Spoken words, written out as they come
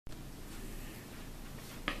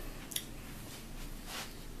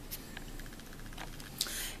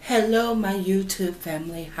Hello, my YouTube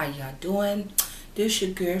family. How y'all doing? This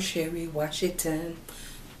your girl Sherry Washington.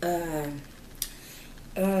 Um,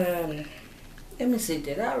 um, Let me see.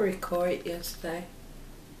 Did I record yesterday?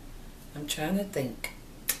 I'm trying to think.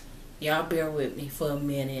 Y'all bear with me for a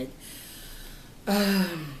minute.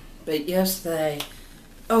 But yesterday.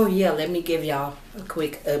 Oh yeah, let me give y'all a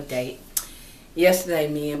quick update. Yesterday,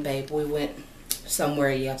 me and Babe, we went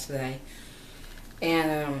somewhere yesterday,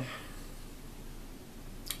 and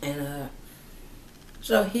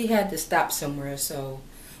so he had to stop somewhere, so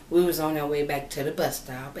we was on our way back to the bus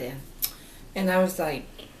stop, and I was like,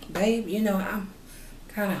 babe, I'm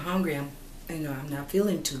kind of hungry. I'm not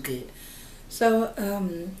feeling too good. So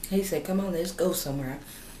he said, come on, let's go somewhere.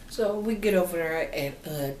 So we get over there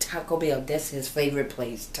at Taco Bell. That's his favorite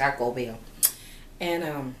place, Taco Bell.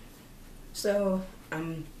 And so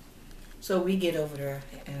so we get over there,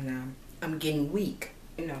 and I'm getting weak.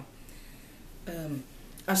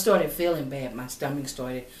 I started feeling bad. My stomach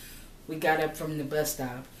started. We got up from the bus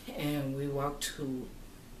stop and we walked to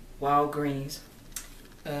Walgreens.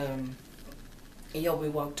 We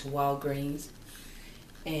walked to Walgreens,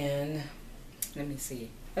 and let me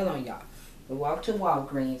see. Hold on, y'all. We walked to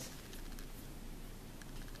Walgreens.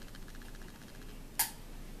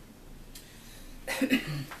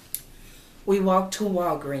 We walked to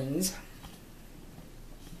Walgreens.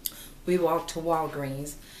 We walked to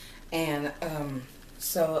Walgreens, and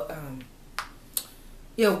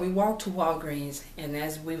we walked to Walgreens, and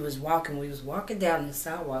as we was walking down the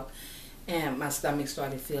sidewalk, and my stomach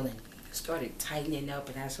started tightening up,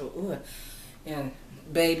 and I said, "Ooh," and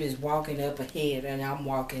baby's walking up ahead, and I'm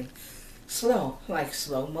walking slow, like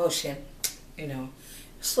slow motion,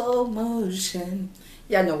 slow motion.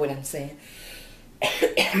 Y'all know what I'm saying.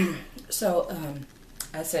 So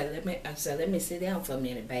I said, let me sit down for a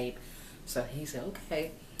minute, babe. So he said,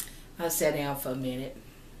 okay. I sat down for a minute.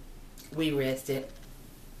 We rested,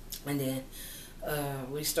 and then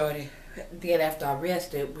we started. Then after I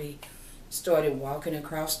rested, we started walking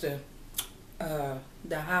across the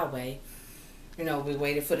highway. We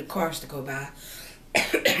waited for the cars to go by,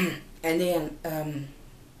 and then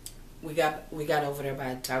we got over there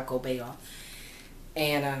by Taco Bell,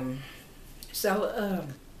 and so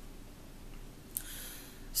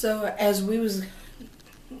as we was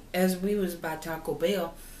by Taco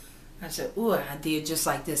Bell, I said, ooh, I did just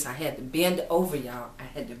like this. I had to bend over, y'all. I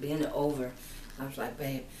had to bend over. I was like,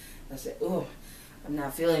 babe, I said, ooh, I'm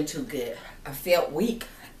not feeling too good. I felt weak.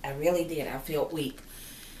 I really did. I felt weak.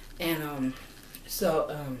 And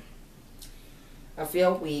I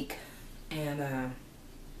felt weak. And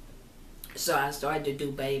so I started to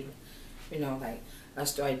do babe, like I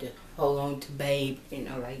started to hold on to babe,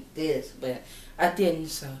 like this. But I didn't.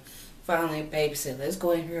 So finally, babe said, let's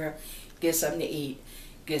go in here, get something to eat.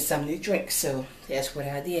 Get something to drink. So that's what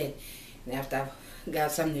I did. And after I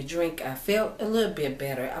got something to drink, I felt a little bit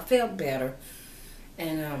better. I felt better.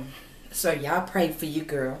 And so y'all pray for your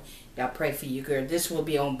girl. Y'all pray for your girl. This will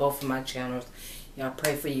be on both of my channels. Y'all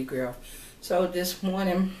pray for your girl. So this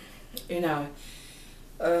morning, so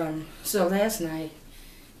last night,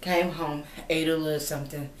 came home, ate a little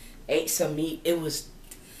something, ate some meat.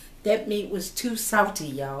 That meat was too salty,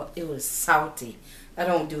 y'all. It was salty. I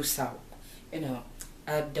don't do salt,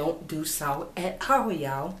 I don't do salt at all,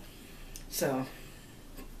 y'all. So,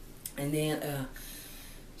 and then,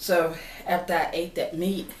 so after I ate that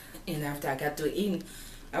meat, and after I got through eating,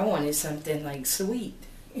 I wanted something like sweet,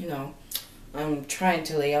 I'm trying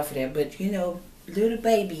to lay off of that, but little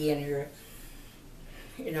baby in here,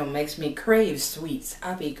 makes me crave sweets.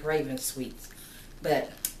 I be craving sweets.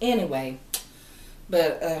 But anyway,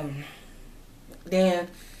 then,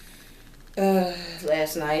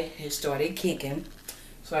 last night it started kicking.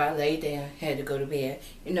 So I laid down, had to go to bed.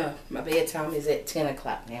 My bedtime is at 10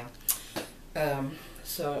 o'clock now.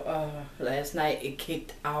 So last night it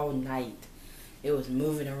kicked all night. It was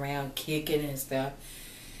moving around, kicking and stuff.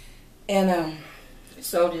 And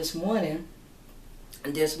so this morning,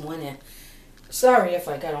 sorry if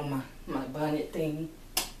I got on my bonnet thing.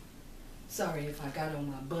 Sorry if I got on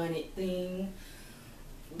my bonnet thing.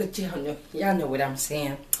 But y'all know what I'm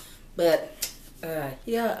saying. But but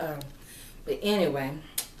anyway,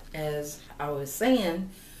 as I was saying,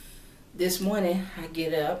 this morning I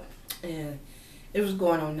get up and it was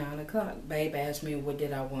going on 9 o'clock. Babe asked me what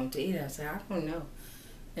did I want to eat. I said, I don't know.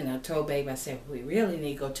 And I told Babe, I said, we really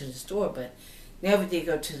need to go to the store, but never did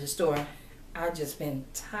go to the store. I just been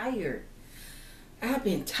tired. I've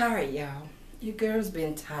been tired, y'all. Your girl's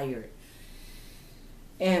been tired.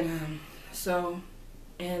 And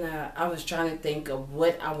I was trying to think of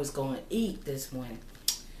what I was going to eat this morning.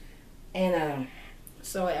 And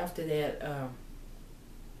so after that,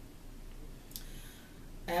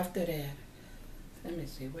 After that, let me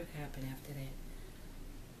see what happened after that.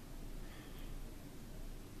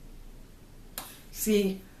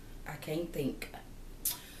 See, I can't think.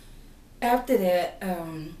 After that,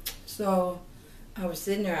 so I was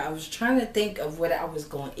sitting there. I was trying to think of what I was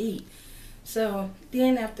going to eat. So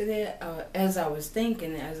then after that, as I was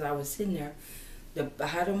thinking, as I was sitting there, the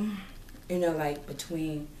bottom, like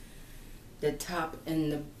between the top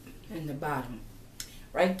and the bottom,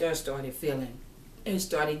 right there started feeling. It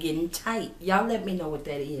started getting tight. Y'all let me know what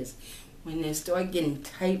that is. When it started getting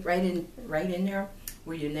tight right in there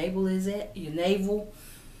where your navel is at, your navel.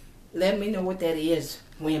 Let me know what that is,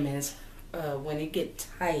 women's. When it get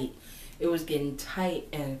tight, it was getting tight,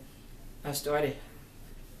 and I started,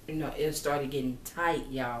 it started getting tight,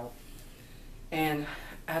 y'all. And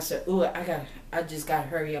I said, ooh, I just got to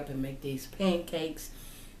hurry up and make these pancakes.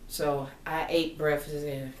 So I ate breakfast,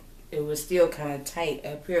 and it was still kind of tight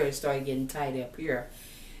up here. It started getting tight up here.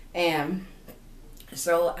 And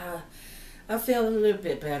so I felt a little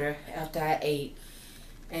bit better after I ate.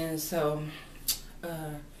 And so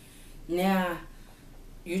now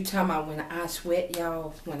you talking about when I sweat,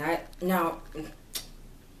 y'all.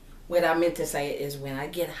 What I meant to say is when I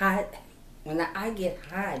get hot,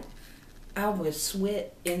 I would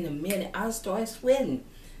sweat in a minute. I start sweating.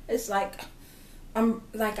 It's like I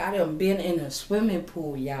done been in a swimming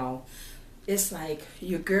pool, y'all. It's like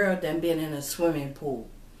your girl done been in a swimming pool.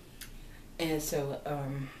 And so,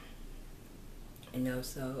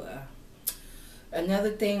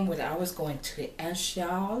 another thing what I was going to ask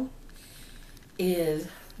y'all is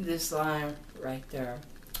this line right there.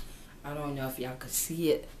 I don't know if y'all could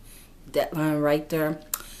see it. That line right there.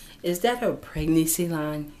 Is that a pregnancy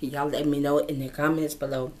line? Y'all let me know in the comments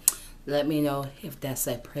below. Let me know if that's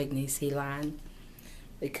a pregnancy line.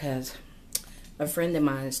 Because a friend of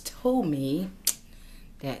mine has told me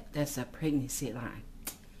that that's a pregnancy line.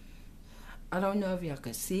 I don't know if y'all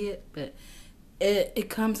could see it, but it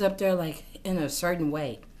comes up there like in a certain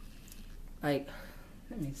way. Like,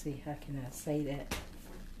 let me see, how can I say that?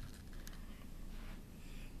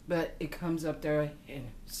 But it comes up there in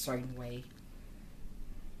a certain way.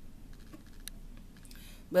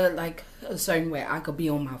 But like a certain way, I could be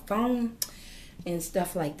on my phone and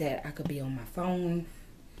stuff like that. I could be on my phone,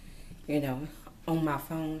 on my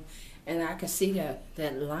phone, and I could see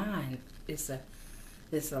that line. It's a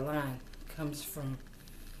line comes from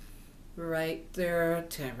right there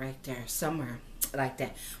to right there, somewhere like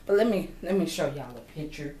that. But let me show y'all a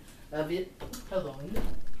picture of it. Hold on.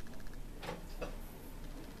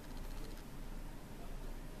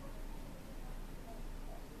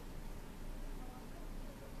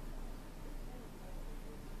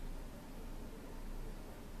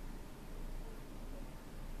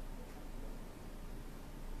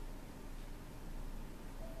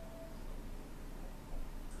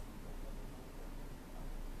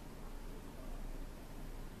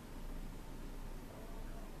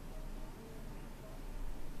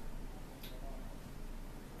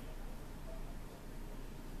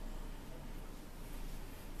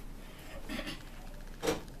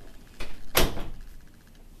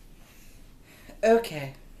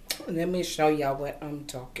 Okay, let me show y'all what I'm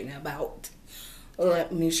talking about.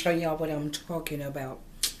 Let me show y'all what I'm talking about.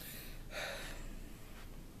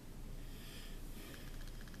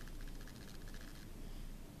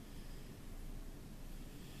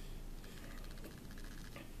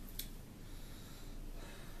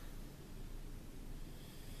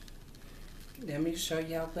 Let me show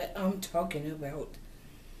y'all what I'm talking about.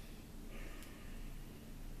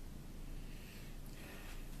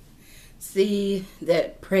 See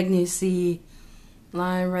that pregnancy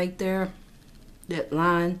line right there? That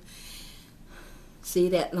line. See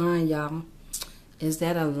that line, y'all? Is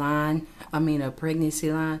that a line? I mean a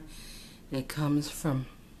pregnancy line that comes from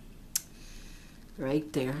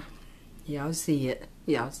right there. Y'all see it.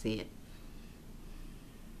 Y'all see it.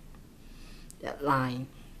 That line.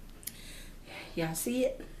 Y'all see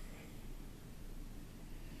it?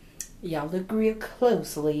 Y'all look real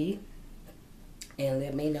closely and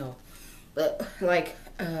let me know. But like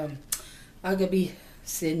I could be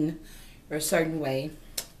sitting a certain way,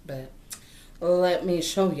 but let me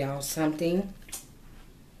show y'all something.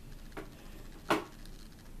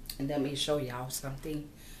 And let me show y'all something.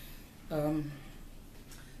 Hold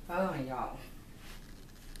on, y'all.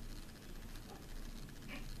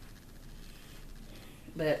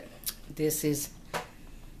 But this is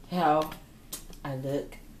how I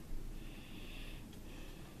look.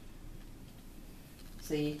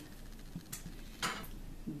 See?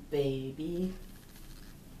 Baby.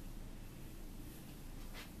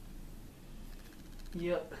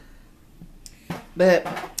 Yep. But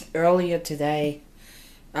earlier today,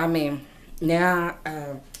 I mean, now,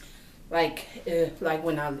 like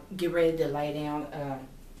when I get ready to lay down,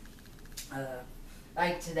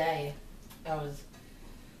 like today, I was,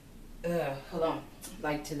 hold on,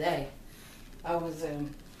 like today, I was,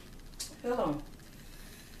 hold on,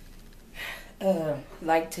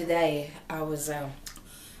 like today, I was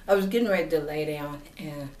getting ready to lay down,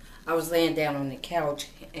 and I was laying down on the couch,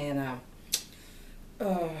 and,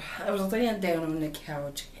 I was laying down on the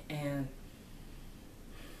couch, and,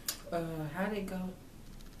 how'd it go?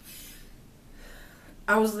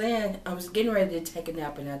 I was getting ready to take a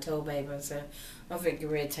nap, and I told baby, I said, I'm getting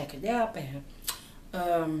ready to take a nap, and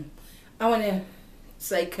I want to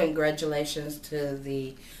say congratulations to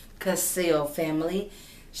the Cassell family.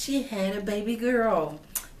 She had a baby girl.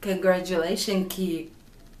 Congratulations,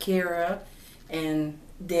 Kira and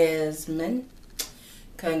Desmond.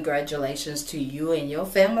 Congratulations to you and your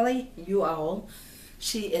family, you all.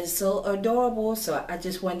 She is so adorable, so I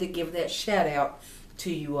just wanted to give that shout out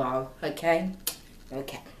to you all, okay?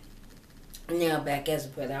 Okay. Now back as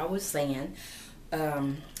what I was saying.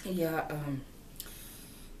 Yeah,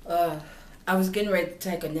 I was getting ready to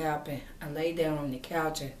take a nap, and I lay down on the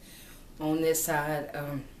couch, and on this side,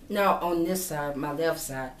 no, on this side, my left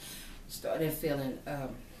side, started feeling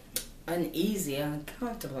uneasy,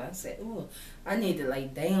 uncomfortable. I said, "Ooh, I need to lay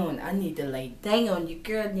down. I need to lay down. Your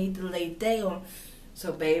girl need to lay down."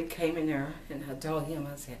 So babe came in there, and I told him,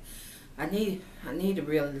 I said, I need to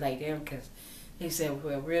really lay down, because he said,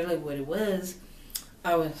 well, really what it was,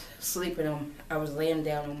 I was I was laying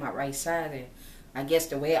down on my right side, and I guess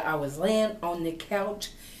the way I was laying on the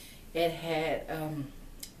couch, it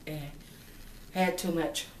had too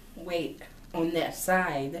much weight on that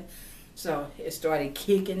side, so it started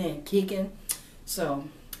kicking and kicking. So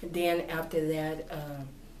then after that,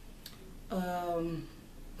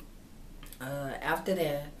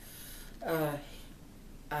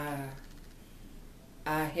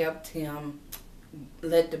 I helped him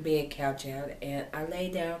let the bed couch out, and I lay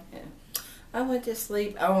down and I went to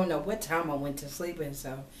sleep. I don't know what time I went to sleep, and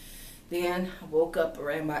so then I woke up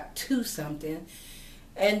around about 2 something,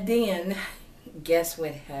 and then guess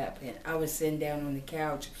what happened? I was sitting down on the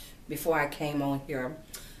couch before I came on here,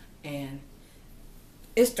 and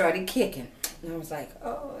it started kicking, and I was like,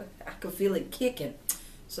 oh, I could feel it kicking.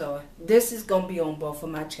 So this is gonna be on both of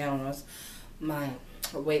my channels, my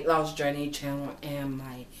weight loss journey channel and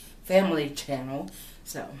my family channel.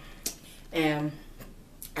 So, and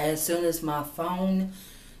as soon as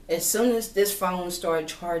this phone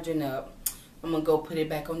starts charging up, I'm gonna go put it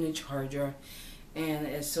back on the charger, and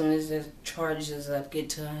as soon as it charges up, get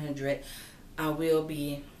to 100, I will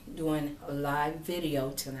be doing a live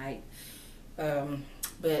video tonight.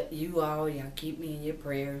 But y'all keep me in your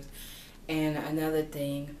prayers. And another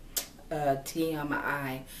thing,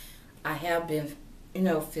 TMI, I have been,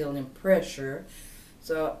 feeling pressure,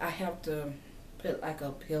 so I have to put like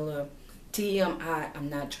a pillow. TMI, I'm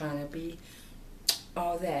not trying to be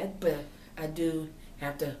all that, but I do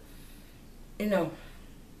have to,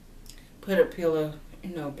 put a pillow,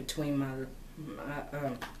 between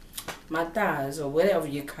my thighs, or whatever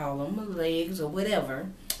you call them, my legs or whatever,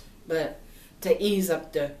 but to ease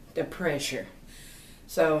up the pressure.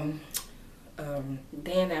 So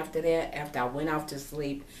then after that, after I went off to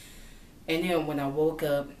sleep, and then when I woke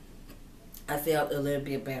up, I felt a little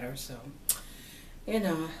bit better. So,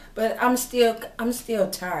 but I'm still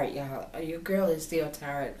tired, y'all. Your girl is still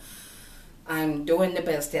tired. I'm doing the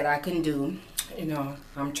best that I can do.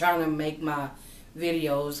 I'm trying to make my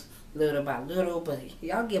videos little by little, but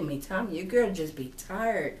y'all give me time. Your girl just be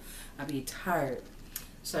tired. I be tired.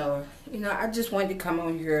 So, I just wanted to come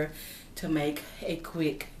on here to make a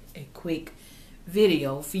quick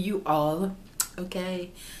video for you all,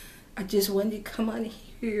 okay? I just wanted to come on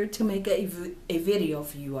here to make a video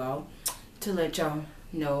for you all, to let y'all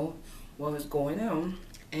know what was going on.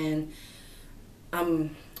 And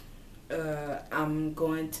I'm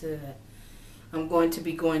going to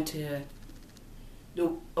be going to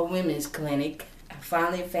do a women's clinic. I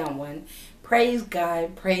finally found one. Praise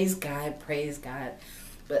God, praise God, praise God.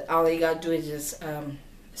 But all you gotta do is just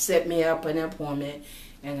set me up an appointment,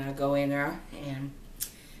 and I go in there, and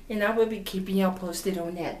I will be keeping y'all posted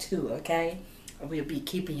on that too, okay? I will be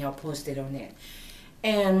keeping y'all posted on that.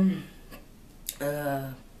 And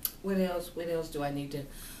what else do I need to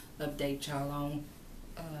update y'all on?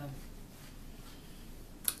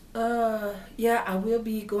 Yeah, I will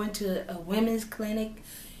be going to a women's clinic,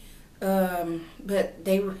 but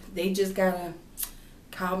they just gotta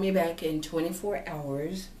call me back in 24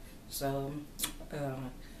 hours, so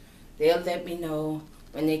they'll let me know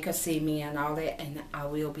when they can see me and all that, and I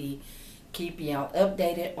will be keep y'all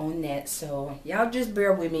updated on that. So y'all just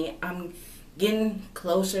bear with me. I'm getting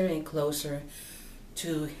closer and closer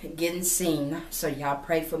to getting seen. So y'all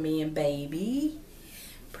pray for me and baby.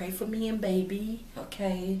 Pray for me and baby,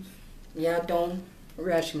 okay? Y'all don't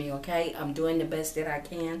rush me, okay? I'm doing the best that I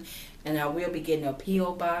can, and I will be getting a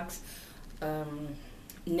P.O. box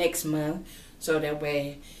next month, so that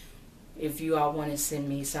way if you all want to send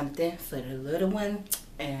me something for the little one,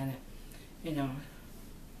 and you know,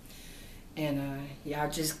 and y'all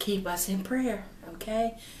just keep us in prayer,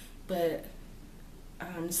 okay? But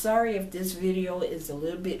I'm sorry if this video is a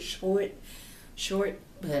little bit short,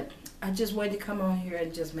 but I just wanted to come on here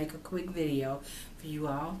and just make a quick video for you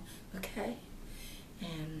all, okay?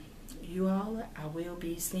 And you all, I will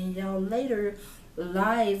be seeing y'all later,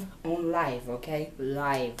 live on live, okay?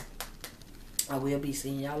 Live. I will be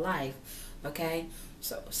seeing y'all live, okay?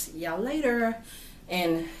 So see y'all later,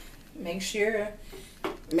 and make sure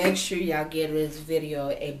y'all give this video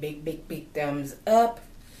a big thumbs up.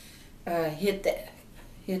 Hit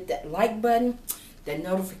that like button, that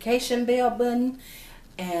notification bell button,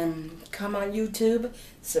 and come on YouTube,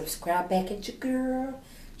 subscribe back at your girl,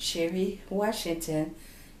 Sherry Washington.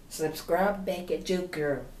 Subscribe back at your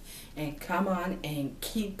girl, and come on and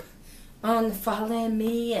keep on following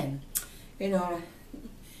me, and you know,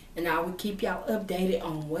 and I will keep y'all updated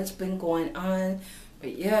on what's been going on.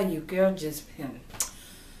 But yeah, your girl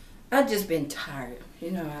I just been tired.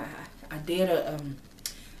 You know, I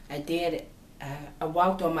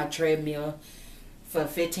walked on my treadmill for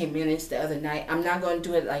 15 minutes the other night. I'm not going to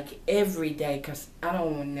do it like every day, because I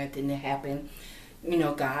don't want nothing to happen. You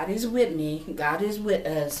know, God is with me. God is with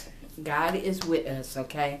us. God is with us,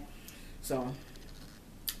 okay? So,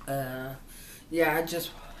 yeah, I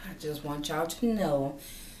just want y'all to know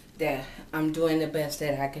that I'm doing the best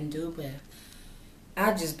that I can do, but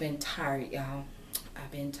I just been tired, y'all.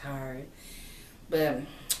 I've been tired. But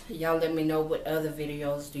y'all let me know what other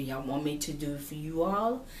videos do y'all want me to do for you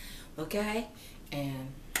all, okay?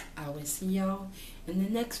 And I will see y'all in the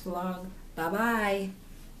next vlog. Bye-bye.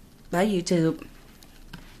 Bye, YouTube.